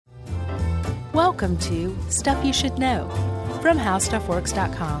Welcome to Stuff You Should Know from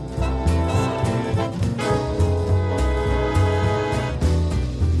HowStuffWorks.com.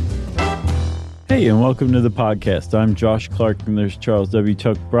 Hey, and welcome to the podcast. I'm Josh Clark, and there's Charles W.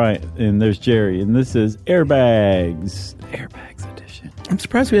 Chuck Bryant, and there's Jerry, and this is Airbags edition. I'm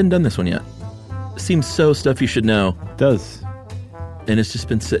surprised we hadn't done this one yet. Seems so stuff you should know. It does. And it's just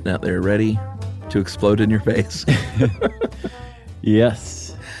been sitting out there ready to explode in your face. Yes.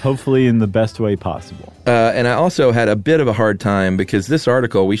 Hopefully in the best way possible. And I also had a bit of a hard time because this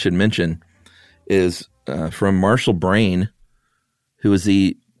article, we should mention, is from Marshall Brain, who is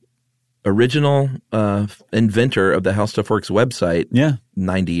the original inventor of the How Stuff Works website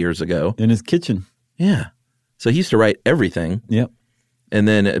 90 years ago. In his kitchen. Yeah. So he used to write everything. Yep. And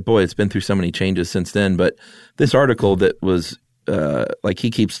then, boy, it's been through so many changes since then. But this article that was, like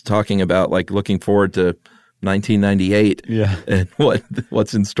he keeps talking about, like looking forward to 1998 and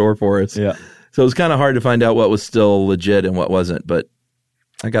what's in store for us. Yeah. So it was kind of hard to find out what was still legit and what wasn't. But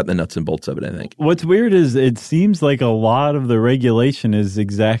I got the nuts and bolts of it, I think. What's weird is it seems like a lot of the regulation is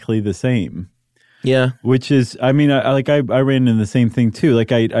exactly the same. Yeah. Which is, I mean, I ran into the same thing too.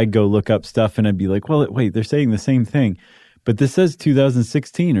 Like I'd go look up stuff and I'd be like, well, wait, they're saying the same thing. But this says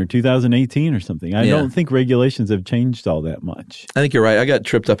 2016 or 2018 or something. I don't think regulations have changed all that much. I think you're right. I got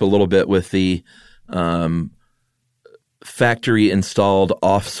tripped up a little bit with the factory installed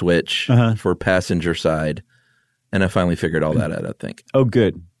off switch for passenger side. And I finally figured all that out, I think. Oh,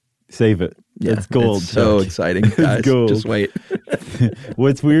 good. Save it. Yeah, it's gold. It's so exciting, guys. Gold. Just wait.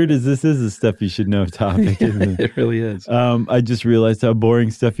 What's weird is this is a stuff you should know topic, isn't it? It really is. I just realized how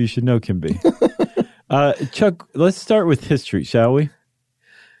boring stuff you should know can be. Chuck, let's start with history, shall we?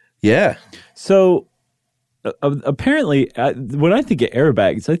 Yeah. So apparently, when I think of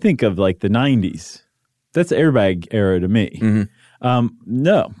airbags, I think of like the 90s. That's airbag era to me. Mm-hmm.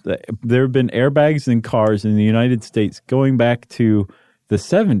 No, there have been airbags in cars in the United States going back to the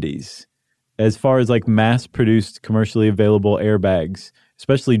 70s as far as like mass-produced, commercially available airbags,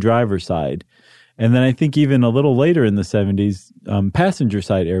 especially driver side. And then I think even a little later in the 70s, passenger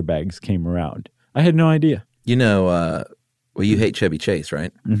side airbags came around. I had no idea. You know, well, you hate Chevy Chase,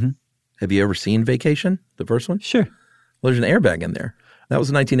 right? Mm-hmm. Have you ever seen Vacation, the first one? Sure. Well, there's an airbag in there. That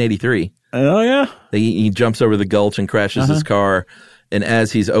was 1983. Oh, yeah? He jumps over the gulch and crashes his car. And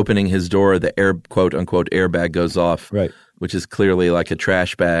as he's opening his door, the quote-unquote airbag goes off, right? Which is clearly like a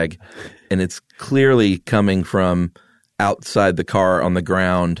trash bag. And it's clearly coming from outside the car on the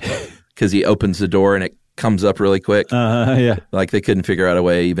ground because he opens the door and it comes up really quick. Yeah. Like they couldn't figure out a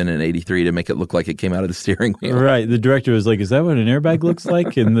way, even in 83, to make it look like it came out of the steering wheel. Right. The director was like, is that what an airbag looks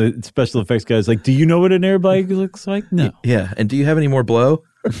like? And the special effects guy is like, do you know what an airbag looks like? No. Yeah. And do you have any more blow?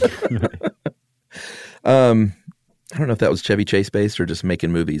 I don't know if that was Chevy Chase based or just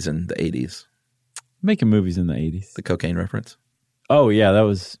making movies in the 80s. Making movies in the 80s. The cocaine reference? Oh, yeah. That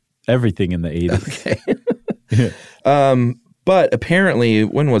was everything in the 80s. Okay. But apparently,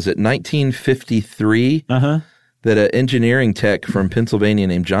 when was it? 1953? That an engineering tech from Pennsylvania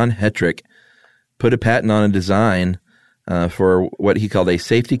named John Hetrick put a patent on a design for what he called a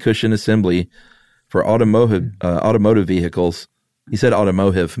safety cushion assembly for automotive vehicles. He said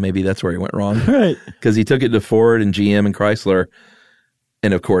automotive. Maybe that's where he went wrong. Right. Because he took it to Ford and GM and Chrysler.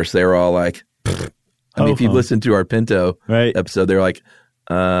 And of course, they were all like, I mean, if you listen to our Pinto episode, they're like,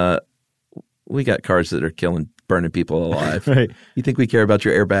 we got cars that are burning people alive. Right. You think we care about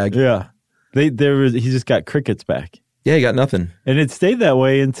your airbag? Yeah. He just got crickets back. Yeah, he got nothing. And it stayed that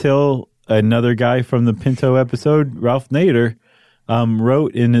way until another guy from the Pinto episode, Ralph Nader,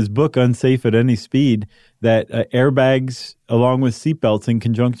 wrote in his book, Unsafe at Any Speed, that airbags, along with seatbelts, in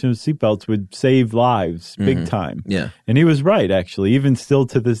conjunction with seatbelts, would save lives big time. Yeah. And he was right, actually. Even still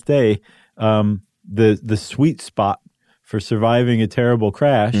to this day, the sweet spot for surviving a terrible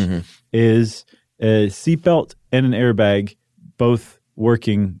crash is a seatbelt and an airbag both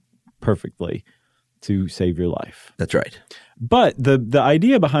working perfectly to save your life. That's right. But the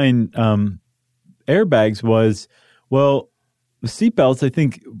idea behind airbags was, well, seatbelts, I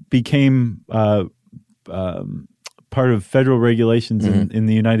think, became part of federal regulations in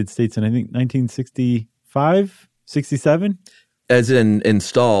the United States in, I think, 1965, 67? As in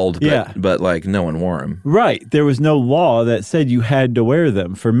installed, but like no one wore them. Right. There was no law that said you had to wear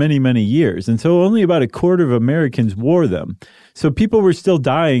them for many, many years. And so only about a quarter of Americans wore them. So people were still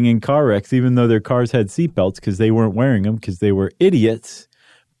dying in car wrecks, even though their cars had seatbelts, because they weren't wearing them because they were idiots.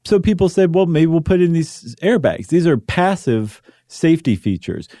 So people said, well, maybe we'll put in these airbags. These are passive safety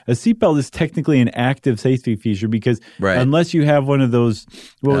features. A seatbelt is technically an active safety feature because unless you have one of those,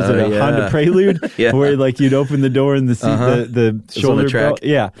 what was it, a Honda Prelude, where like you'd open the door and the seat, the shoulder belt,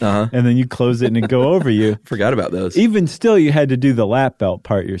 and then you close it and it go over you. Forgot about those. Even still, you had to do the lap belt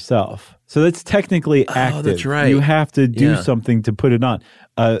part yourself. So that's technically active. Oh, that's right. You have to do something to put it on.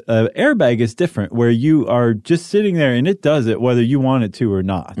 An airbag is different, where you are just sitting there and it does it whether you want it to or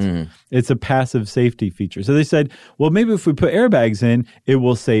not. It's a passive safety feature. So they said, well, maybe if we put airbags in, it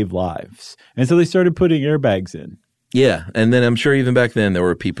will save lives. And so they started putting airbags in. Yeah. And then I'm sure even back then there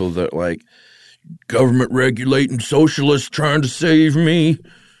were people that like, government regulating socialists trying to save me.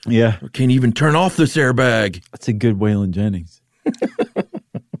 Yeah. I can't even turn off this airbag. That's a good Waylon Jennings.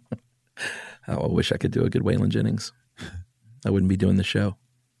 Oh, I wish I could do a good Waylon Jennings. I wouldn't be doing the show.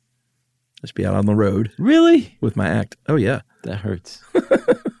 Just be out on the road. Really? With my act. Oh, yeah. That hurts.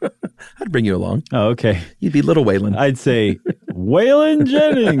 I'd bring you along. Oh, okay. You'd be little Waylon. I'd say, Waylon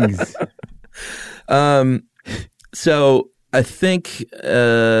Jennings. So I think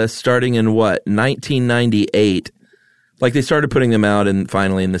starting in 1998, like they started putting them out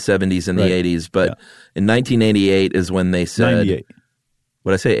finally in the 70s and the 80s, but in 1988 is when they said... 98.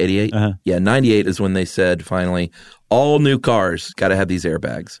 What did I say, 88? Yeah, 98 is when they said finally, all new cars got to have these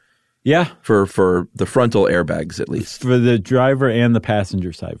airbags. Yeah. For the frontal airbags, at least. For the driver and the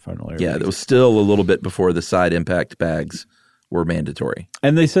passenger side frontal airbags. Yeah, it was still a little bit before the side impact bags were mandatory.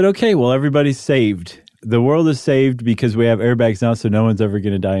 And they said, okay, well, everybody's saved. The world is saved because we have airbags now, so no one's ever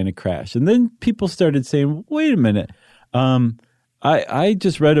going to die in a crash. And then people started saying, wait a minute. I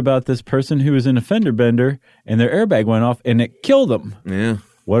just read about this person who was in a fender bender and their airbag went off and it killed them. Yeah.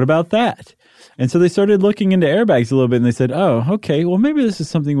 What about that? And so they started looking into airbags a little bit and they said, oh, okay, well, maybe this is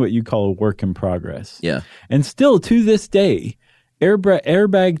something what you call a work in progress. Yeah. And still to this day,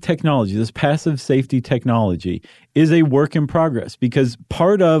 airbag technology, this passive safety technology, is a work in progress because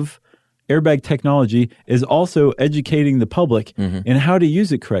part of airbag technology is also educating the public in how to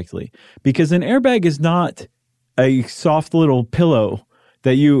use it correctly. Because an airbag is not a soft little pillow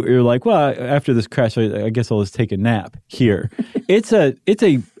that you're like, well, after this crash, I guess I'll just take a nap here. It's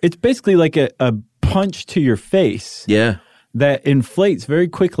basically like a punch to your face. Yeah. That inflates very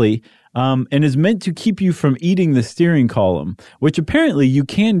quickly and is meant to keep you from eating the steering column, which apparently you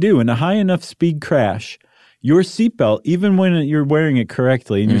can do in a high enough speed crash. Your seatbelt, even when you're wearing it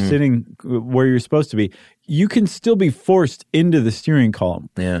correctly and you're sitting where you're supposed to be, you can still be forced into the steering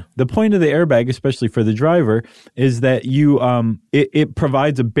column. Yeah. The point of the airbag, especially for the driver, is that it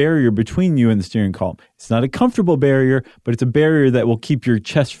provides a barrier between you and the steering column. It's not a comfortable barrier, but it's a barrier that will keep your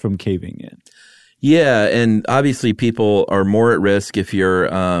chest from caving in. Yeah, and obviously people are more at risk if you're,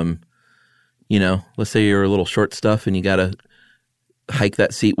 let's say you're a little short stuff and you got to hike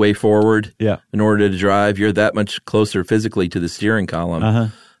that seat way forward in order to drive. You're that much closer physically to the steering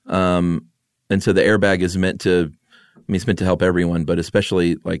column. And so the airbag is meant to help everyone, but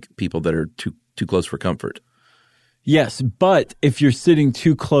especially like people that are too close for comfort. Yes, but if you're sitting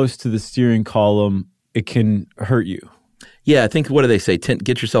too close to the steering column, it can hurt you. Yeah, I think, what do they say?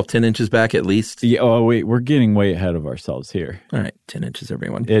 Get yourself 10 inches back at least? Yeah, oh, wait, we're getting way ahead of ourselves here. All right, 10 inches,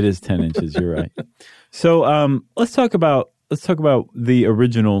 everyone. It is 10 inches, you're right. So let's talk about the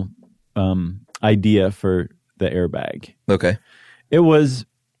original idea for the airbag. Okay. It was,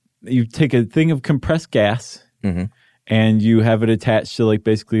 you take a thing of compressed gas and you have it attached to like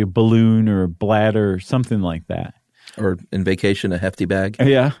basically a balloon or a bladder or something like that. Or in vacation, a hefty bag.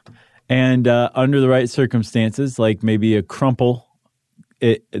 Yeah. And under the right circumstances, like maybe a crumple,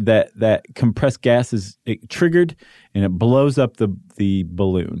 that compressed gas is triggered and it blows up the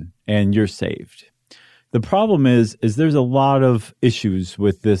balloon and you're saved. The problem is there's a lot of issues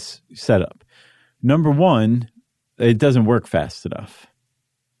with this setup. Number one, it doesn't work fast enough.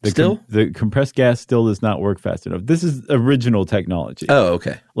 The compressed gas still does not work fast enough. This is original technology. Oh,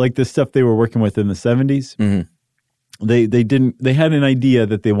 okay. Like the stuff they were working with in the 70s. They had an idea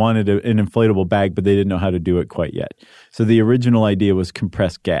that they wanted an inflatable bag, but they didn't know how to do it quite yet. So the original idea was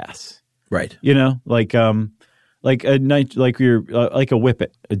compressed gas. Right. You know, like a whippet,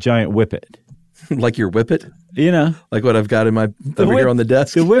 a giant whippet. Like your whippet? You know. Like what I've got in over here on the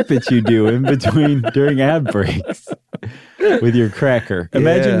desk? The whippets you do in between during ad breaks with your cracker. Yeah.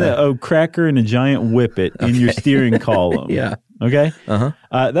 Imagine a cracker and a giant whippet in your steering column. Yeah. Okay?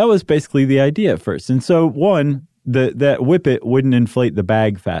 That was basically the idea at first. And so, one, that whippet wouldn't inflate the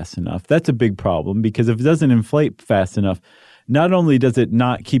bag fast enough. That's a big problem because if it doesn't inflate fast enough, not only does it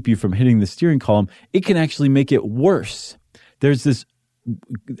not keep you from hitting the steering column, it can actually make it worse. There's this,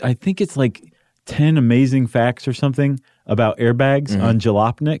 I think it's like 10 amazing facts or something about airbags on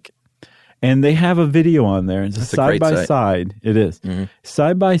Jalopnik. And they have a video on there. It's That's a side-by-side. It is. Mm-hmm.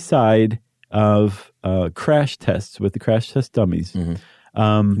 Side-by-side of crash tests with the crash test dummies. Mm-hmm.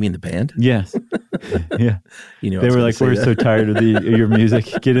 You mean the band? Yes. Yeah. You know, they were like, we're so tired of your music.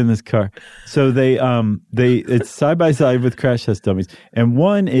 Get in this car. So it's side by side with crash test dummies. And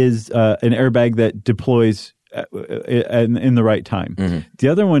one is an airbag that deploys in the right time. Mm-hmm. The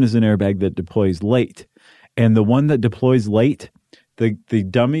other one is an airbag that deploys late. And the one that deploys late, the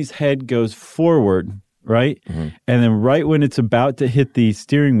dummy's head goes forward, right? Mm-hmm. And then right when it's about to hit the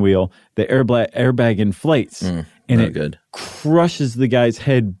steering wheel, the airbag inflates. And it crushes the guy's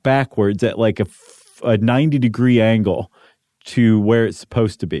head backwards at like a 90-degree angle to where it's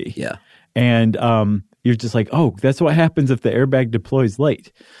supposed to be. Yeah. And you're just like, oh, that's what happens if the airbag deploys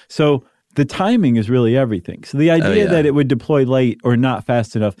late. So the timing is really everything. So the idea that it would deploy late or not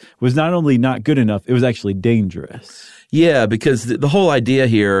fast enough was not only not good enough, it was actually dangerous. Yeah, because the whole idea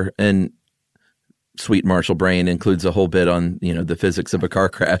here, and Sweet Marshall Brain includes a whole bit on, the physics of a car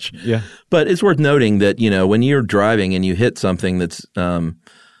crash. Yeah. But it's worth noting that, when you're driving and you hit something that's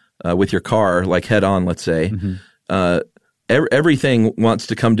with your car, like head on, let's say, everything wants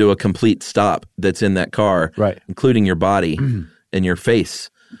to come to a complete stop that's in that car, right, including your body and your face.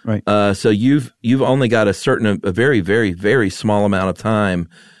 Right. So you've only got a very, very, very small amount of time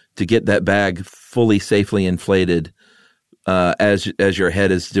to get that bag fully safely inflated as your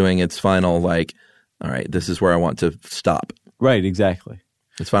head is doing its final, like, all right, this is where I want to stop. Right, exactly.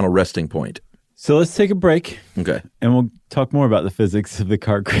 Its final resting point. So let's take a break. Okay. And we'll talk more about the physics of the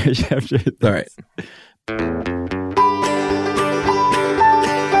car crash after this. All right.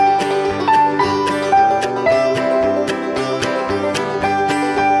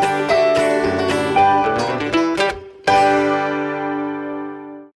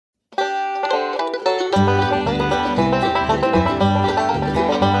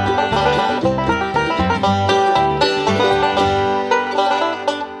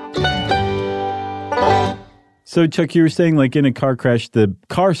 So, Chuck, you were saying, like, in a car crash, the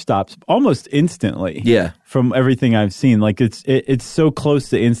car stops almost instantly. Yeah. From everything I've seen. Like, it's so close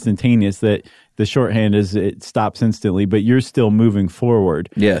to instantaneous that the shorthand is it stops instantly, but you're still moving forward.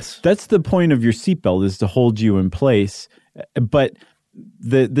 Yes. That's the point of your seatbelt, is to hold you in place. But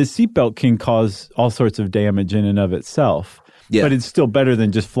the seatbelt can cause all sorts of damage in and of itself. Yeah. But it's still better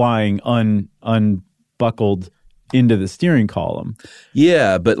than just flying unbuckled into the steering column.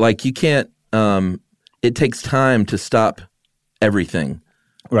 Yeah, but, like, you can't it takes time to stop everything.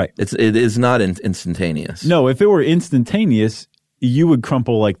 Right. It is not instantaneous. No, if it were instantaneous, you would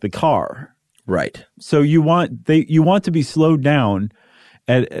crumple like the car. Right. So you want to be slowed down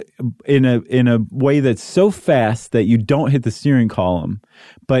in a way that's so fast that you don't hit the steering column,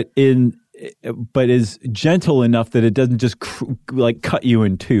 but is gentle enough that it doesn't just cut you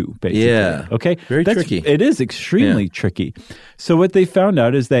in two, basically. Yeah. Okay? Very tricky. It is extremely tricky. So what they found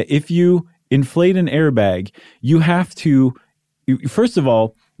out is that if you inflate an airbag, you have to, first of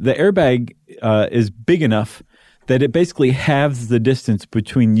all, the airbag is big enough that it basically halves the distance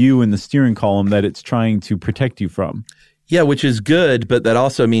between you and the steering column that it's trying to protect you from. Yeah, which is good, but that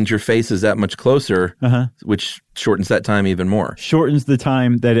also means your face is that much closer, which shortens that time even more. Shortens the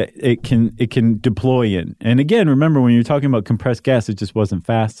time that it can deploy in. And again, remember, when you're talking about compressed gas, it just wasn't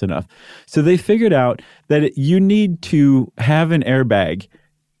fast enough. So they figured out that you need to have an airbag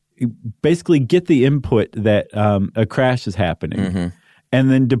basically get the input that a crash is happening and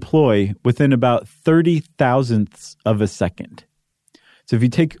then deploy within about 30 thousandths of a second. So if you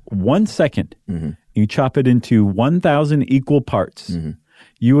take 1 second, you chop it into 1,000 equal parts,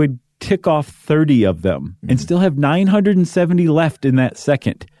 you would tick off 30 of them and still have 970 left in that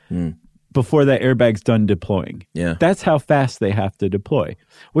second before that airbag's done deploying. Yeah. That's how fast they have to deploy,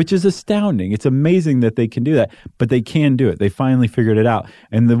 which is astounding. It's amazing that they can do that, but they can do it. They finally figured it out.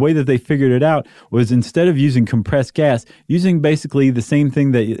 And the way that they figured it out was, instead of using compressed gas, using basically the same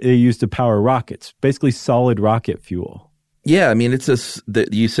thing that they use to power rockets, basically solid rocket fuel. Yeah, I mean, you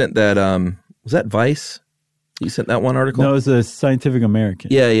sent that, was that Vice? You sent that one article? No, it was a Scientific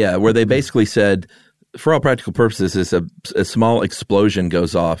American. Yeah, where they basically said, for all practical purposes, a small explosion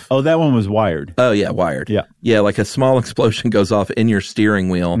goes off. Oh, that one was Wired. Oh, yeah, Wired. Yeah. Yeah, like a small explosion goes off in your steering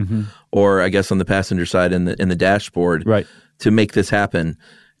wheel, or I guess on the passenger side in the dashboard, right, to make this happen.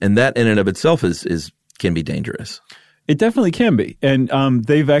 And that in and of itself can be dangerous. It definitely can be. And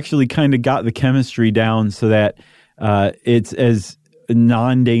they've actually kind of got the chemistry down so that it's as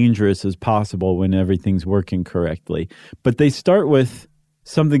non-dangerous as possible when everything's working correctly. But they start with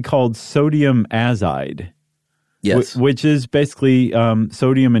something called sodium azide, yes, which is basically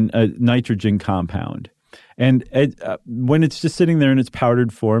sodium and a nitrogen compound. And when it's just sitting there in its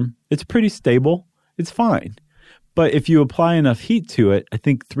powdered form, it's pretty stable. It's fine. But if you apply enough heat to it, I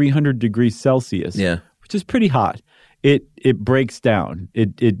think 300 degrees Celsius, which is pretty hot, it breaks down.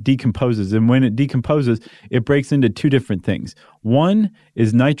 It decomposes. And when it decomposes, it breaks into two different things. One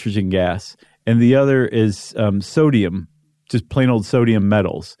is nitrogen gas, and the other is sodium, just plain old sodium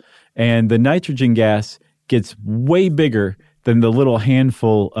metals. And the nitrogen gas gets way bigger than the little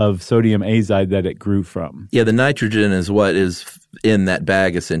handful of sodium azide that it grew from. Yeah, the nitrogen is what is in that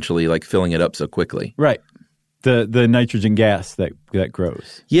bag, essentially, like filling it up so quickly. Right. The nitrogen gas that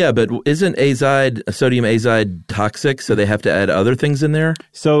grows. Yeah, but isn't sodium azide toxic, so they have to add other things in there?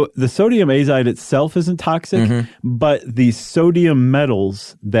 So the sodium azide itself isn't toxic, but the sodium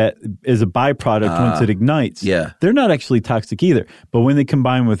metals that is a byproduct once it ignites, they're not actually toxic either. But when they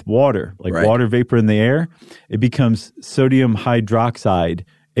combine with water, like water vapor in the air, it becomes sodium hydroxide,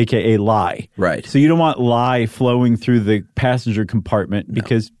 a.k.a. lye. Right. So you don't want lye flowing through the passenger compartment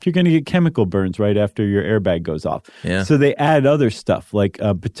because you're going to get chemical burns right after your airbag goes off. Yeah. So they add other stuff like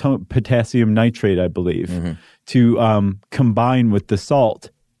potassium nitrate, I believe, to combine with the salt,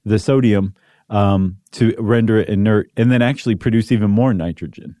 the sodium, to render it inert and then actually produce even more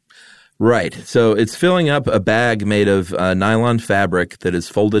nitrogen. Right. So it's filling up a bag made of nylon fabric that is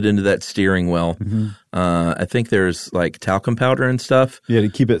folded into that steering wheel. I think there's like talcum powder and stuff. Yeah, to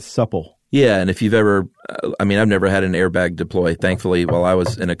keep it supple. Yeah, and if you've ever I've never had an airbag deploy, thankfully, while I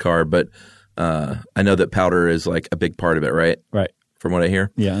was in a car, but I know that powder is like a big part of it, right? Right. From what I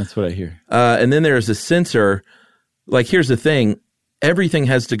hear. Yeah, that's what I hear. And then there's a sensor. Like, here's the thing. Everything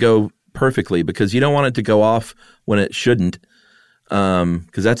has to go perfectly because you don't want it to go off when it shouldn't.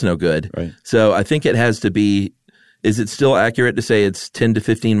 Because that's no good. Right. So I think it has to be, is it still accurate to say it's 10 to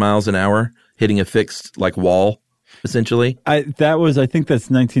 15 miles an hour hitting a fixed like wall, essentially? I think that's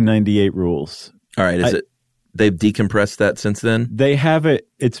 1998 rules. All right. They've decompressed that since then? They have it.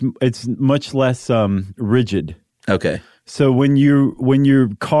 It's much less rigid. Okay. So when your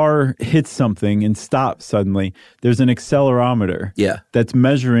car hits something and stops suddenly, there's an accelerometer that's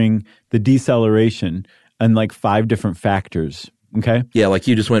measuring the deceleration and like 5 different factors. Okay. Yeah, like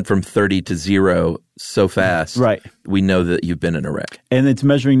you just went from 30 to 0 so fast. Right. We know that you've been in a wreck. And it's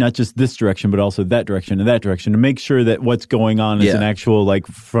measuring not just this direction, but also that direction and that direction to make sure that what's going on is an actual like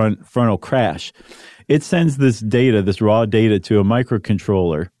frontal crash. It sends this data, this raw data, to a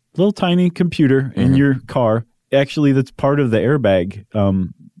microcontroller, little tiny computer in your car. Actually, that's part of the airbag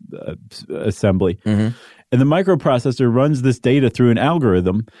assembly. And the microprocessor runs this data through an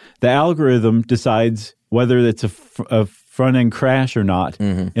algorithm. The algorithm decides whether it's a front-end crash or not.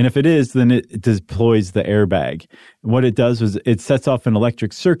 And if it is, then it deploys the airbag. And what it does is it sets off an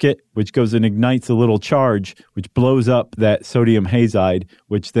electric circuit, which goes and ignites a little charge, which blows up that sodium halide,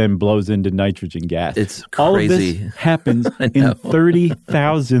 which then blows into nitrogen gas. It's crazy. All of this happens in 30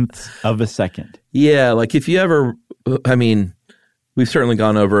 thousandths of a second. Yeah, like if you ever, we've certainly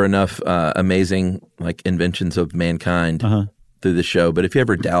gone over enough amazing like inventions of mankind through the show, but if you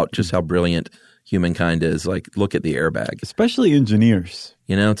ever doubt just how brilliant humankind is, like look at the airbag. Especially engineers.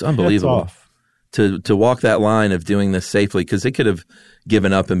 It's unbelievable to walk that line of doing this safely, because they could have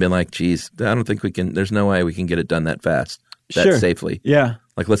given up and been like, geez, I don't think we can, there's no way we can get it done that fast, that safely. Yeah.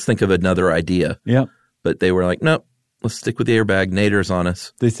 Like, let's think of another idea. Yeah. But they were like, nope, let's stick with the airbag. Nader's on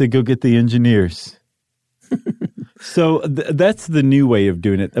us. They said, go get the engineers. So that's the new way of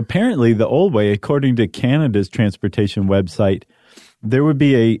doing it. Apparently, the old way, according to Canada's transportation website, there would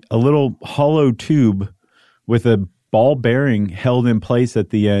be a little hollow tube with a ball bearing held in place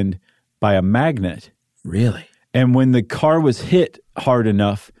at the end by a magnet. Really? And when the car was hit hard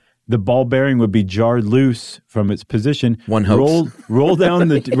enough, the ball bearing would be jarred loose from its position. One hopes. Roll down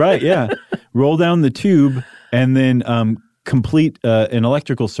the roll down the tube, and then complete an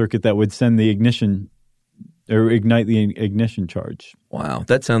electrical circuit that would send the ignition or ignite the ignition charge. Wow,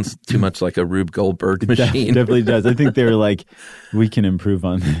 that sounds too much like a Rube Goldberg machine. It definitely does. I think they were like, we can improve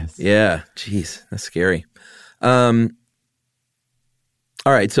on this. Yeah, geez, that's scary. All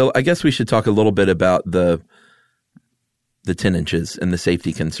right, so I guess we should talk a little bit about the 10 inches and the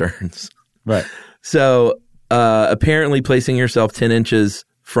safety concerns. Right. So apparently placing yourself 10 inches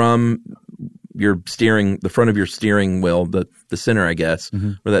from your steering, the front of your steering wheel, the center, I guess,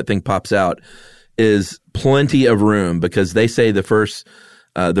 where that thing pops out, is plenty of room, because they say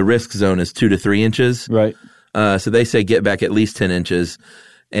the risk zone is 2 to 3 inches. Right. So they say get back at least 10 inches.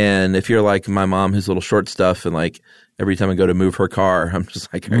 And if you're like my mom, who's a little short stuff, and like every time I go to move her car, I'm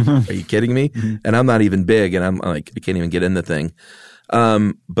just like, are you kidding me? And I'm not even big, and I'm like, I can't even get in the thing.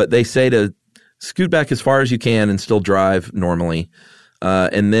 But they say to scoot back as far as you can and still drive normally.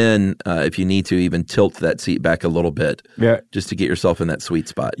 And then if you need to, even tilt that seat back a little bit, just to get yourself in that sweet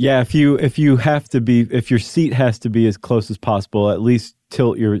spot. Yeah, if your seat has to be as close as possible, at least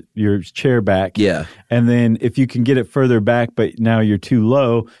tilt your chair back. Yeah. And then if you can get it further back, but now you're too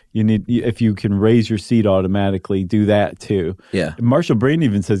low, if you can raise your seat automatically, do that too. Yeah. Marshall Brain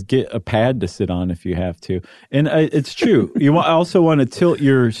even says get a pad to sit on if you have to. And it's true. You also want to tilt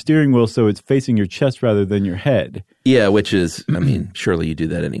your steering wheel so it's facing your chest rather than your head. Yeah, which is, I mean, surely you do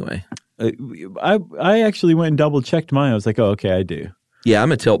that anyway. I actually went and double checked mine. I was like, oh, okay, I do. Yeah,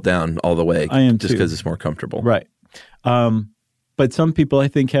 I'm a tilt down all the way. I am just too. because it's more comfortable. Right. But some people, I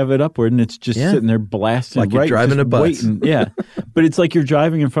think, have it upward, and it's just sitting there blasting. Like you're driving a bus. Waiting. Yeah. But it's like you're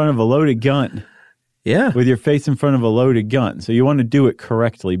driving in front of a loaded gun. Yeah. With your face in front of a loaded gun. So you want to do it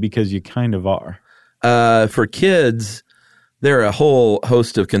correctly because you kind of are. For kids, there are a whole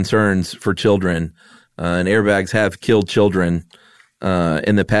host of concerns for children, and airbags have killed children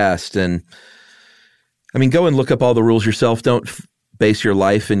in the past. And I mean, go and look up all the rules yourself. Don't base your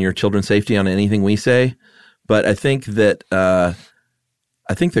life and your children's safety on anything we say. But I think that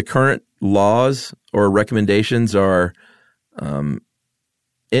the current laws or recommendations are,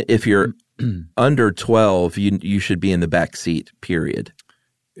 if you're under 12, you should be in the back seat. Period.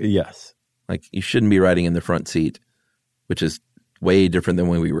 Yes. Like you shouldn't be riding in the front seat, which is way different than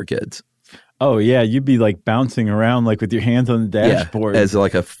when we were kids. Oh yeah, you'd be like bouncing around like with your hands on the dashboard as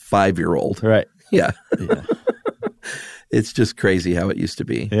like a 5-year-old. Right. Yeah. Yeah. It's just crazy how it used to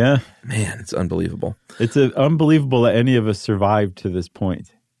be. Yeah. Man, it's unbelievable. It's unbelievable that any of us survived to this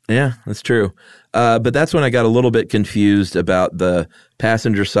point. Yeah, that's true. But that's when I got a little bit confused about the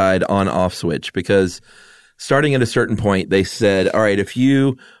passenger side on-off switch, because starting at a certain point, they said, all right, if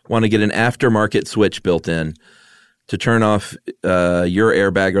you want to get an aftermarket switch built in to turn off your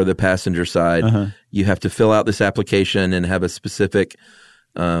airbag or the passenger side, you have to fill out this application and have a specific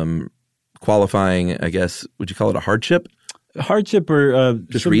qualifying, I guess, would you call it a hardship? Hardship or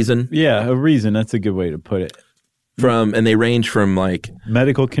just reason? Yeah, a reason. That's a good way to put it. And they range from like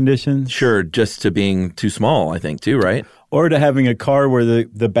medical conditions, sure, just to being too small, I think, too, right? Or to having a car where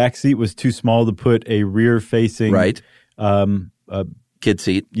the back seat was too small to put a rear facing kid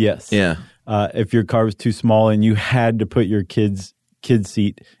seat. Yes. Yeah. If your car was too small and you had to put your kid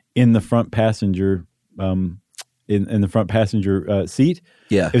seat in the front passenger in the front passenger seat,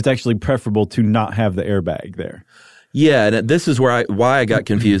 it's actually preferable to not have the airbag there. Yeah, and this is why I got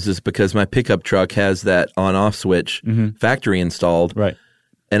confused is because my pickup truck has that on-off switch factory installed. Right.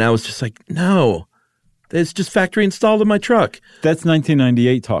 And I was just like, no, it's just factory installed in my truck. That's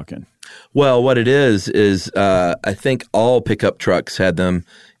 1998 talking. Well, what it is I think all pickup trucks had them,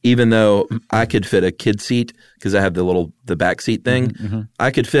 even though I could fit a kid seat because I have the back seat thing. I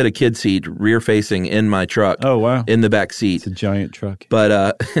could fit a kid seat rear facing in my truck. Oh, wow. In the back seat. It's a giant truck.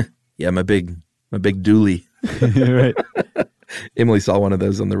 But yeah, my big dually. Right. Emily saw one of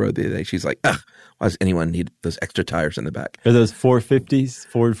those on the road the other day. She's like, why does anyone need those extra tires in the back? Are those 450s,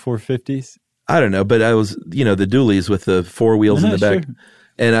 Ford 450s? I don't know, but I was, the dualies with the four wheels in the back. Sure.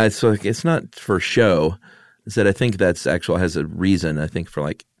 And I was like, it's not for show. I said, I think that's has a reason. I think for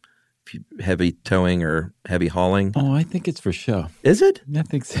like heavy towing or heavy hauling. Oh, I think it's for show. Is it? I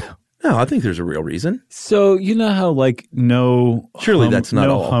think so. No, I think there's a real reason. So you know how like surely that's not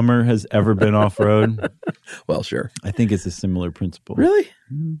all. Hummer has ever been off road. Well, sure. I think it's a similar principle. Really?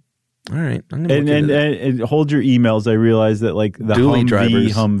 All right. I'm gonna and hold your emails. I realize that like the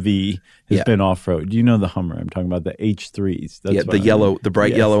Humvee has been off road. Do you know the Hummer? I'm talking about the H3s. That's the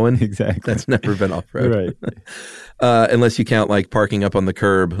bright yellow one. Exactly. That's never been off road. Right. Unless you count like parking up on the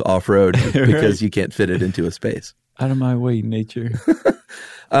curb off road because you can't fit it into a space. Out of my way, nature.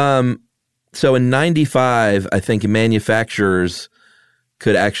 So in 95, I think manufacturers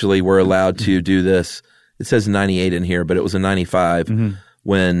were allowed to do this. It says 98 in here, but it was in 95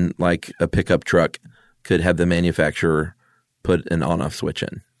 when like a pickup truck could have the manufacturer put an on-off switch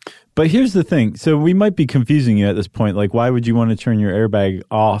in. But here's the thing. So we might be confusing you at this point. Like, why would you want to turn your airbag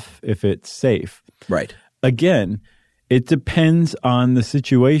off if it's safe? Right. Again, it depends on the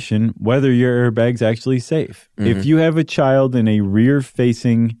situation whether your airbag's actually safe. If you have a child in a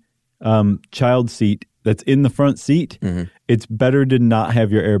rear-facing child seat that's in the front seat, it's better to not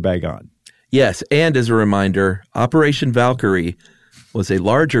have your airbag on. Yes, and as a reminder, Operation Valkyrie was a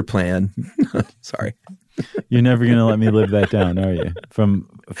larger plan. Sorry. You're never going to let me live that down, are you? From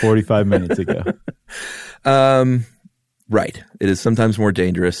 45 minutes ago. Right. It is sometimes more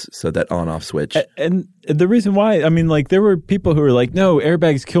dangerous, so that on-off switch. And the reason why, I mean, like, there were people who were like, no,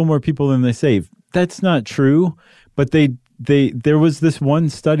 airbags kill more people than they save. That's not true, but they there was this one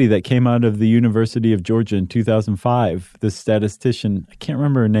study that came out of the University of Georgia in 2005. This statistician, I can't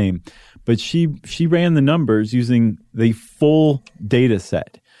remember her name, but she ran the numbers using the full data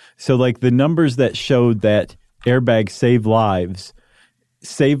set. So like the numbers that showed that airbags save lives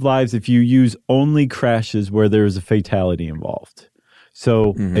if you use only crashes where there is a fatality involved.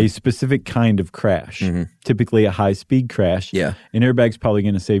 So a specific kind of crash, typically a high-speed crash, an airbag's probably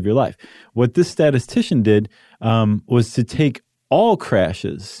going to save your life. What this statistician did was to take all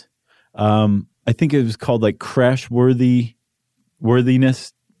crashes. I think it was called like crash worthiness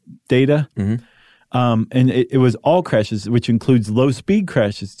data. And it was all crashes, which includes low-speed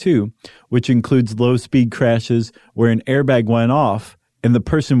crashes too, which includes low-speed crashes where an airbag went off and the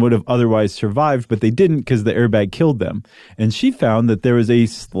person would have otherwise survived, but they didn't because the airbag killed them. And she found that there was a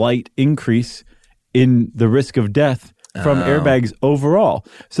slight increase in the risk of death from airbags overall.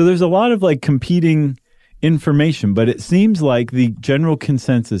 So there's a lot of like competing information, but it seems like the general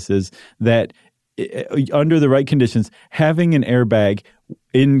consensus is that under the right conditions, having an airbag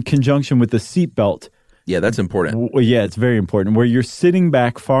in conjunction with the seatbelt. Yeah, that's important. Yeah, it's very important. Where you're sitting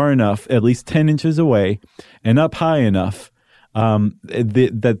back far enough, at least 10 inches away, and up high enough,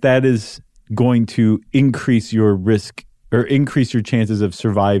 that is going to increase your risk or increase your chances of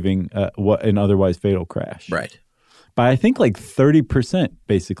surviving an otherwise fatal crash. Right. By I think like 30%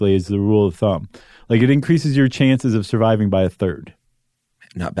 basically is the rule of thumb. Like it increases your chances of surviving by a third.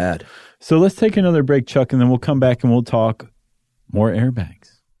 Not bad. So let's take another break, Chuck, and then we'll come back and we'll talk more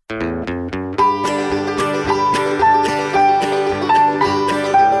airbags.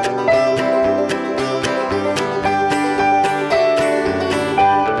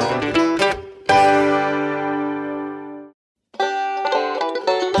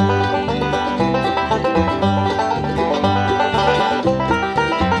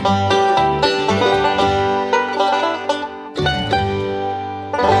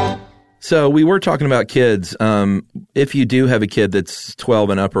 So we were talking about kids. If you do have a kid that's 12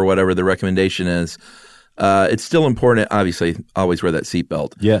 and up or whatever the recommendation is, it's still important, obviously, always wear that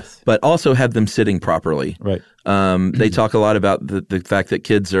seatbelt. Yes. But also have them sitting properly. Right. They talk a lot about the fact that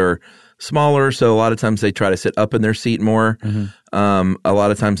kids are smaller, so a lot of times they try to sit up in their seat more. A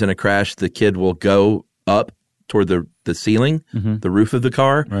lot of times in a crash, the kid will go up toward the ceiling, the roof of the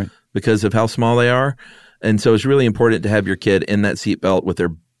car, because of how small they are. And so it's really important to have your kid in that seatbelt with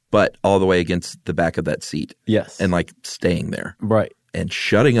their butt all the way against the back of that seat. Yes. And like staying there. Right. And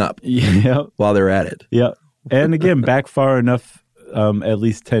shutting up Yep. while they're at it. Yeah. And again, back far enough, at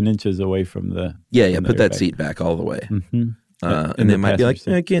least 10 inches away from the Put that seat back all the way. And they might be like,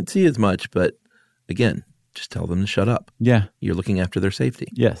 I can't see as much. But again, just tell them to shut up. Yeah. You're looking after their safety.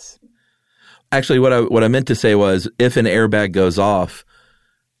 Yes. Actually, what I meant to say was if an airbag goes off,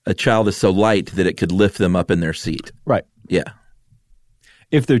 a child is so light that it could lift them up in their seat. Right. Yeah.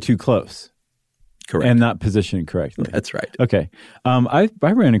 If they're too close. Correct. And not positioned correctly. That's right. Okay. I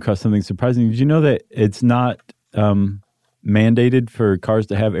ran across something surprising. Did you know that it's not mandated for cars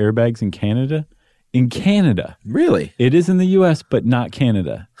to have airbags in Canada? In Canada. Really? It is in the U.S., but not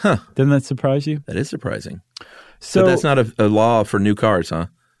Canada. Huh. Doesn't that surprise you? That is surprising. So that's not a law for new cars, huh?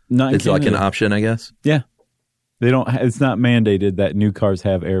 Not in It's Canada. like an option, I guess. Yeah. They don't. It's not mandated that new cars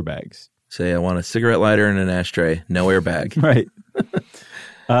have airbags. Say, I want a cigarette lighter and an ashtray. No airbag. Right.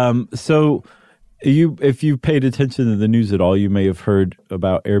 So if you paid attention to the news at all, you may have heard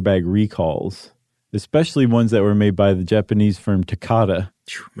about airbag recalls, especially ones that were made by the Japanese firm Takata.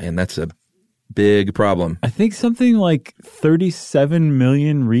 Man, that's a big problem. I think something like 37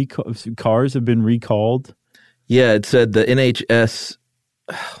 million cars have been recalled. Yeah, it said the NHS.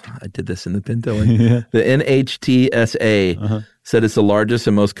 I did this in the Pintilling. Yeah. The NHTSA said it's the largest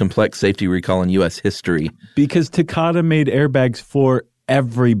and most complex safety recall in U.S. history. Because Takata made airbags for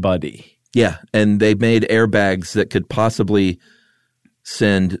everybody. Yeah, and they made airbags that could possibly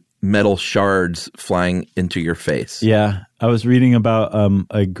send metal shards flying into your face. Yeah, I was reading about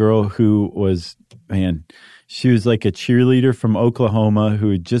a girl who was, she was like a cheerleader from Oklahoma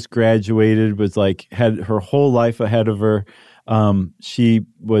who had just graduated, was like, had her whole life ahead of her. She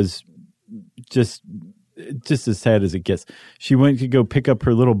was just as sad as it gets. She went to go pick up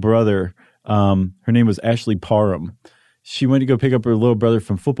her little brother. Her name was Ashley Parham. She went to go pick up her little brother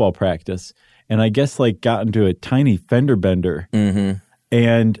from football practice, and I guess like got into a tiny fender bender,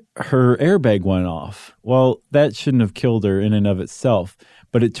 and her airbag went off. Well, that shouldn't have killed her in and of itself,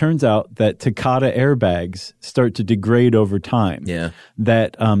 but it turns out that Takata airbags start to degrade over time. Yeah,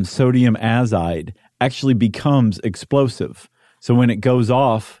 that sodium azide actually becomes explosive. So when it goes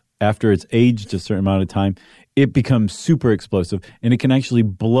off after it's aged a certain amount of time, it becomes super explosive, and it can actually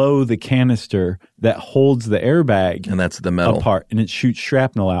blow the canister that holds the airbag, and that's the metal, apart, and it shoots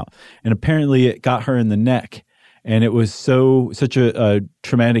shrapnel out. And apparently, it got her in the neck, and it was such a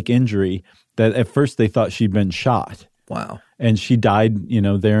traumatic injury that at first they thought she'd been shot. Wow! And she died,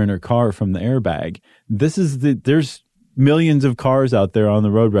 there in her car from the airbag. There's millions of cars out there on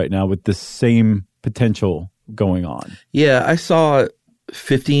the road right now with the same potential going on. Yeah, I saw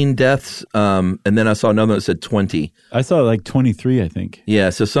 15 deaths, and then I saw another that said 20. I saw like 23, I think. Yeah,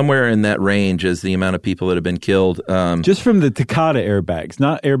 so somewhere in that range is the amount of people that have been killed. Just from the Takata airbags,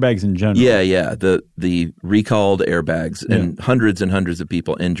 not airbags in general. Yeah, the recalled airbags, and hundreds of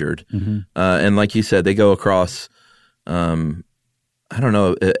people injured. Mm-hmm. And like you said, they go across, I don't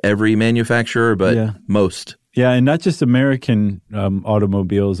know, every manufacturer, but most. Yeah, and not just American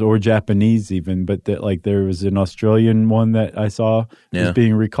automobiles or Japanese even, but there was an Australian one that I saw was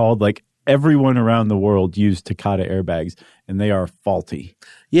being recalled. Like everyone around the world used Takata airbags, and they are faulty.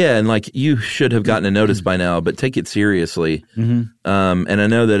 Yeah, and like you should have gotten a notice by now, but take it seriously. Mm-hmm. And I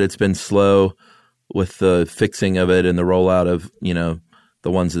know that it's been slow with the fixing of it and the rollout of,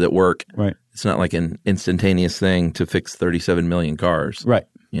 the ones that work. Right. It's not like an instantaneous thing to fix 37 million cars. Right.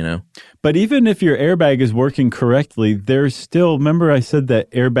 But even if your airbag is working correctly, there's still, remember I said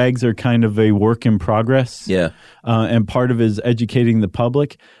that airbags are kind of a work in progress? Yeah. And part of it is educating the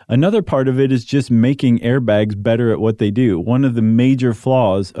public. Another part of it is just making airbags better at what they do. One of the major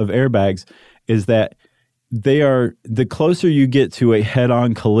flaws of airbags is that they are, the closer you get to a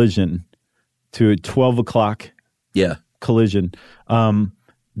head-on collision, to a 12 o'clock collision,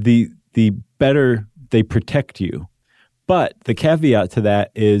 the better they protect you. But the caveat to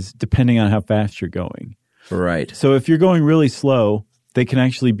that is depending on how fast you're going. Right. So if you're going really slow, they can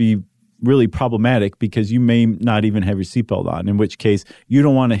actually be really problematic because you may not even have your seatbelt on, in which case you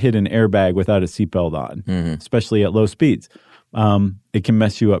don't want to hit an airbag without a seatbelt on, especially at low speeds. It can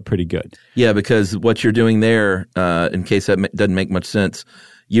mess you up pretty good. Yeah, because what you're doing there, in case that doesn't make much sense,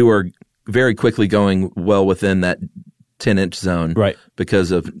 you are very quickly going well within that 10-inch zone, right?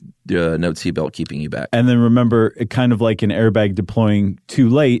 Because of no seatbelt keeping you back. And then remember, it kind of like an airbag deploying too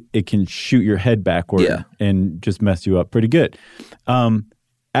late, it can shoot your head backward and just mess you up pretty good.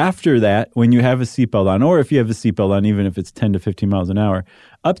 After that, when you have a seatbelt on, or if you have a seatbelt on, even if it's 10 to 15 miles an hour,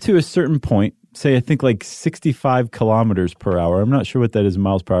 up to a certain point, say I think like 65 kilometers per hour, I'm not sure what that is in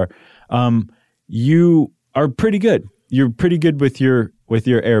miles per hour, you are pretty good. You're pretty good with your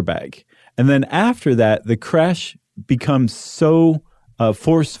airbag. And then after that, the crash becomes so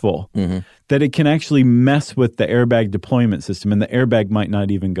forceful that it can actually mess with the airbag deployment system, and the airbag might not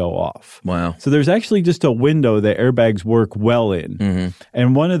even go off. Wow. So there's actually just a window that airbags work well in.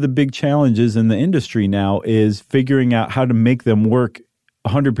 And one of the big challenges in the industry now is figuring out how to make them work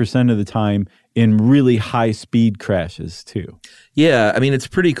 100% of the time in really high-speed crashes too. Yeah, I mean, it's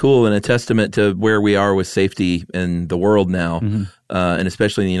pretty cool and a testament to where we are with safety in the world now, and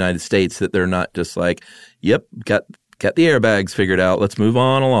especially in the United States, that they're not just like, yep, got the airbags figured out, let's move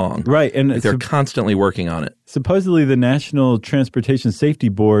on along. Right. And they're constantly working on it. Supposedly the National Transportation Safety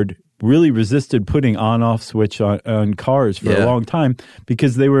Board really resisted putting on-off switch on cars for a long time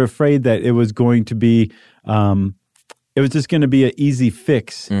because they were afraid that it was going to be it was just going to be an easy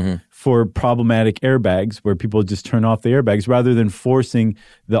fix for problematic airbags where people just turn off the airbags rather than forcing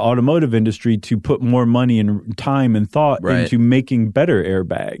the automotive industry to put more money and time and thought into making better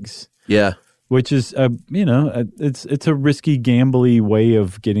airbags. Yeah. Which is, it's a risky, gambly way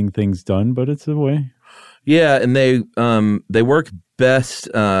of getting things done, but it's a way. Yeah, and they work best,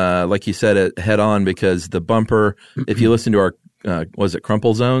 like you said, at head on because the bumper. If you listen to our, was it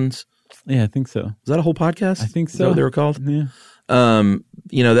Crumple Zones? Yeah, I think so. Is that a whole podcast? I think so. Is that what they were called? Yeah.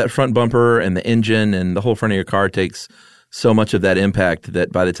 That front bumper and the engine and the whole front of your car takes so much of that impact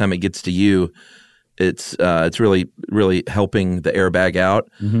that by the time it gets to you, it's really, really helping the airbag out.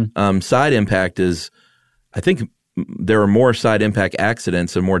 Side impact is, I think there are more side impact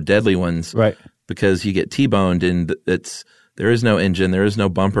accidents and more deadly ones, right? Because you get T-boned and there is no engine, there is no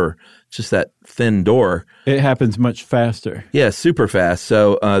bumper, it's just that thin door. It happens much faster. Yeah, super fast.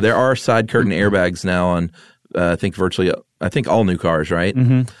 So there are side curtain airbags now on, I think all new cars, right?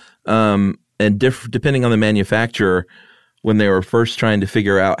 And depending on the manufacturer, when they were first trying to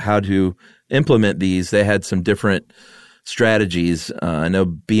figure out how to implement these, they had some different strategies. I know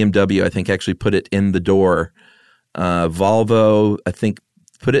BMW, I think, actually put it in the door. Volvo, I think,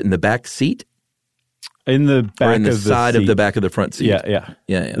 put it in the back seat. In the back or in the of side the of the back of the front seat. Yeah.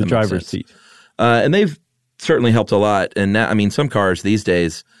 The driver's seat. And they've certainly helped a lot. And now, I mean, some cars these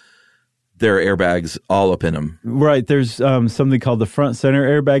days, there are airbags all up in them. Right. There's something called the front center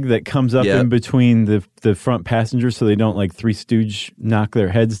airbag that comes up in between the front passengers so they don't like Three Stooge knock their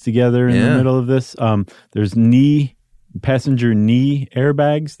heads together in the middle of this. There's passenger knee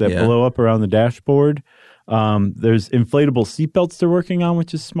airbags that blow up around the dashboard. There's inflatable seatbelts they're working on,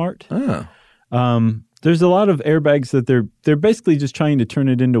 which is smart. Oh. There's a lot of airbags that they're basically just trying to turn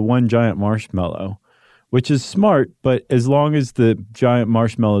it into one giant marshmallow, which is smart, but as long as the giant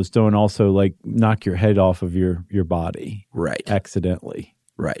marshmallows don't also like knock your head off of your body. Right. Accidentally.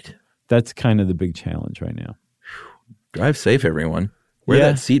 Right. That's kind of the big challenge right now. Drive safe, everyone. Wear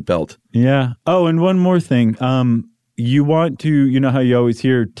that seatbelt. Yeah. Oh, and one more thing. You want to, you know how you always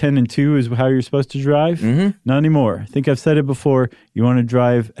hear 10 and 2 is how you're supposed to drive? Mm-hmm. Not anymore. I think I've said it before. You want to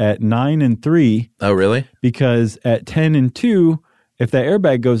drive at 9 and 3. Oh, really? Because at 10 and 2, if that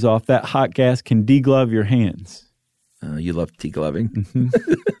airbag goes off, that hot gas can deglove your hands. You love degloving. Mm-hmm.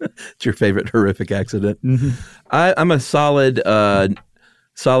 It's your favorite horrific accident. Mm-hmm. I'm a solid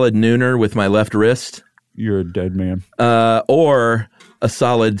nooner with my left wrist. You're a dead man. Or a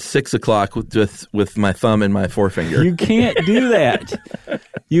solid 6 o'clock with my thumb and my forefinger. You can't do that.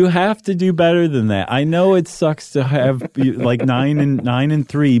 You have to do better than that. I know it sucks to have like 9 and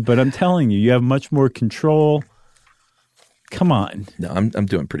 3, but I'm telling you, you have much more control. Come on. No, I'm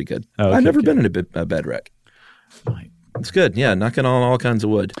doing pretty good. Oh, okay, I've never been in a bad wreck. Right. It's good. Yeah, knocking on all kinds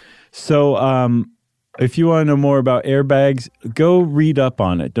of wood. So if you want to know more about airbags, go read up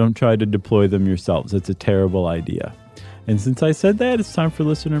on it. Don't try to deploy them yourselves. It's a terrible idea. And since I said that, it's time for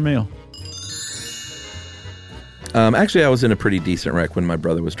listener mail. Actually, I was in a pretty decent wreck when my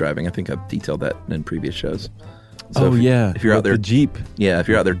brother was driving. I think I've detailed that in previous shows. So if you're out there, the Jeep. Yeah, if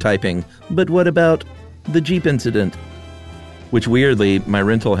you're out there typing, but what about the Jeep incident? Which weirdly, my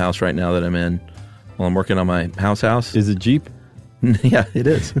rental house right now that I'm in, while I'm working on my house. Is a Jeep? Yeah, it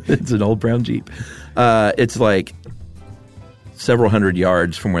is. It's an old brown Jeep. It's like several hundred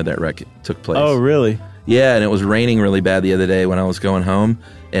yards from where that wreck took place. Oh, really? Yeah, and it was raining really bad the other day when I was going home.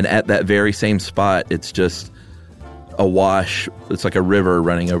 And at that very same spot, it's just a wash. It's like a river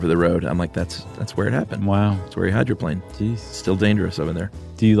running over the road. I'm like, that's where it happened. Wow. That's where he hydroplaned. Jeez. Still dangerous over there.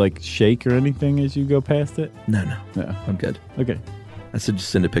 Do you like shake or anything as you go past it? No. I'm good. Okay. I should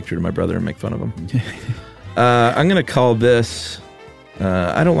just send a picture to my brother and make fun of him. I'm going to call this,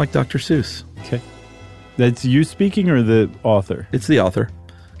 I don't like Dr. Seuss. Okay. That's you speaking or the author? It's the author.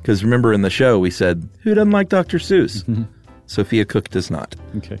 Because remember in the show we said, who doesn't like Dr. Seuss? Mm-hmm. Sophia Cook does not.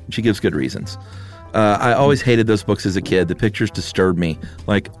 Okay. She gives good reasons. I always hated those books as a kid. The pictures disturbed me.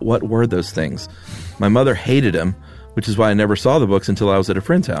 Like, what were those things? My mother hated them, which is why I never saw the books until I was at a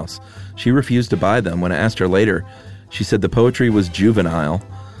friend's house. She refused to buy them. When I asked her later, she said the poetry was juvenile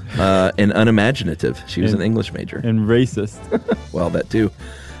and unimaginative. She was an English major. And racist. Well, that too.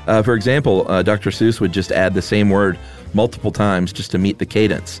 For example, Dr. Seuss would just add the same word multiple times just to meet the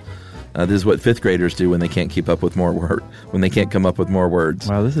cadence. This is what fifth graders do when they can't keep up with when they can't come up with more words.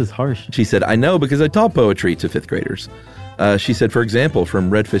 Wow, this is harsh. She said, I know because I taught poetry to fifth graders. She said, for example,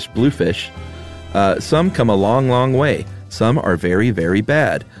 from Redfish, Bluefish, some come a long, long way. Some are very, very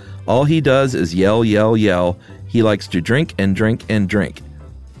bad. All he does is yell, yell, yell. He likes to drink and drink and drink.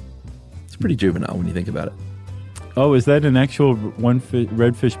 It's pretty juvenile when you think about it. Oh, is that an actual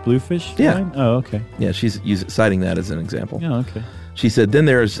redfish, bluefish Yeah. line? Oh, okay. Yeah, she's citing that as an example. Yeah, okay. She said, then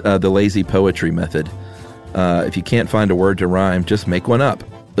there's the lazy poetry method. If you can't find a word to rhyme, just make one up.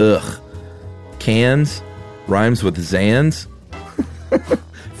 Ugh. Cans rhymes with Zans.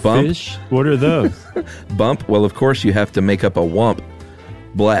 Bump. Fish? What are those? Bump. Well, of course you have to make up a wump.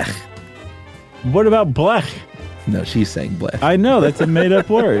 Blech. What about blech? No, she's saying blech. I know, that's a made-up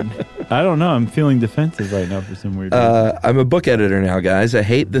word. I don't know. I'm feeling defensive right now for some weird reason. I'm a book editor now, guys. I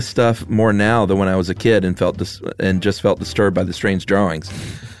hate this stuff more now than when I was a kid and just felt disturbed by the strange drawings.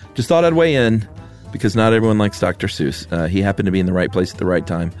 Just thought I'd weigh in because not everyone likes Dr. Seuss. He happened to be in the right place at the right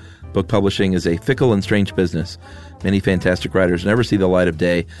time. Book publishing is a fickle and strange business. Many fantastic writers never see the light of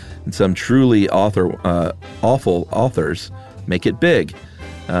day, and some truly awful authors make it big.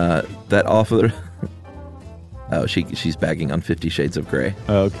 That author... Oh, she's bagging on 50 Shades of Grey.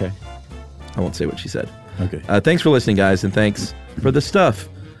 Oh, okay. I won't say what she said. Okay. Thanks for listening, guys, and thanks for the stuff.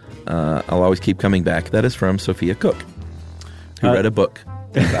 I'll always keep coming back. That is from Sophia Cook, who read a book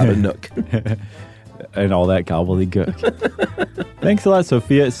about a nook. And all that gobbledygook. Thanks a lot,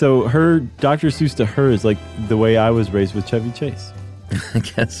 Sophia. So her Dr. Seuss to her is like the way I was raised with Chevy Chase. I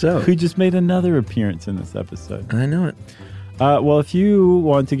guess so. Who just made another appearance in this episode. I know it. Well, if you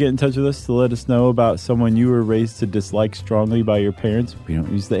want to get in touch with us to let us know about someone you were raised to dislike strongly by your parents, we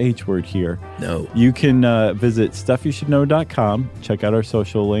don't use the H word here. No. You can visit stuffyoushouldknow.com. Check out our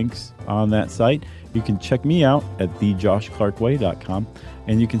social links on that site. You can check me out at thejoshclarkway.com.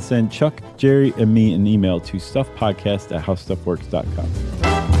 And you can send Chuck, Jerry, and me an email to stuffpodcast@howstuffworks.com.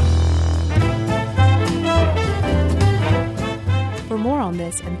 For more on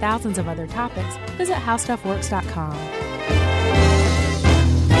this and thousands of other topics, visit howstuffworks.com.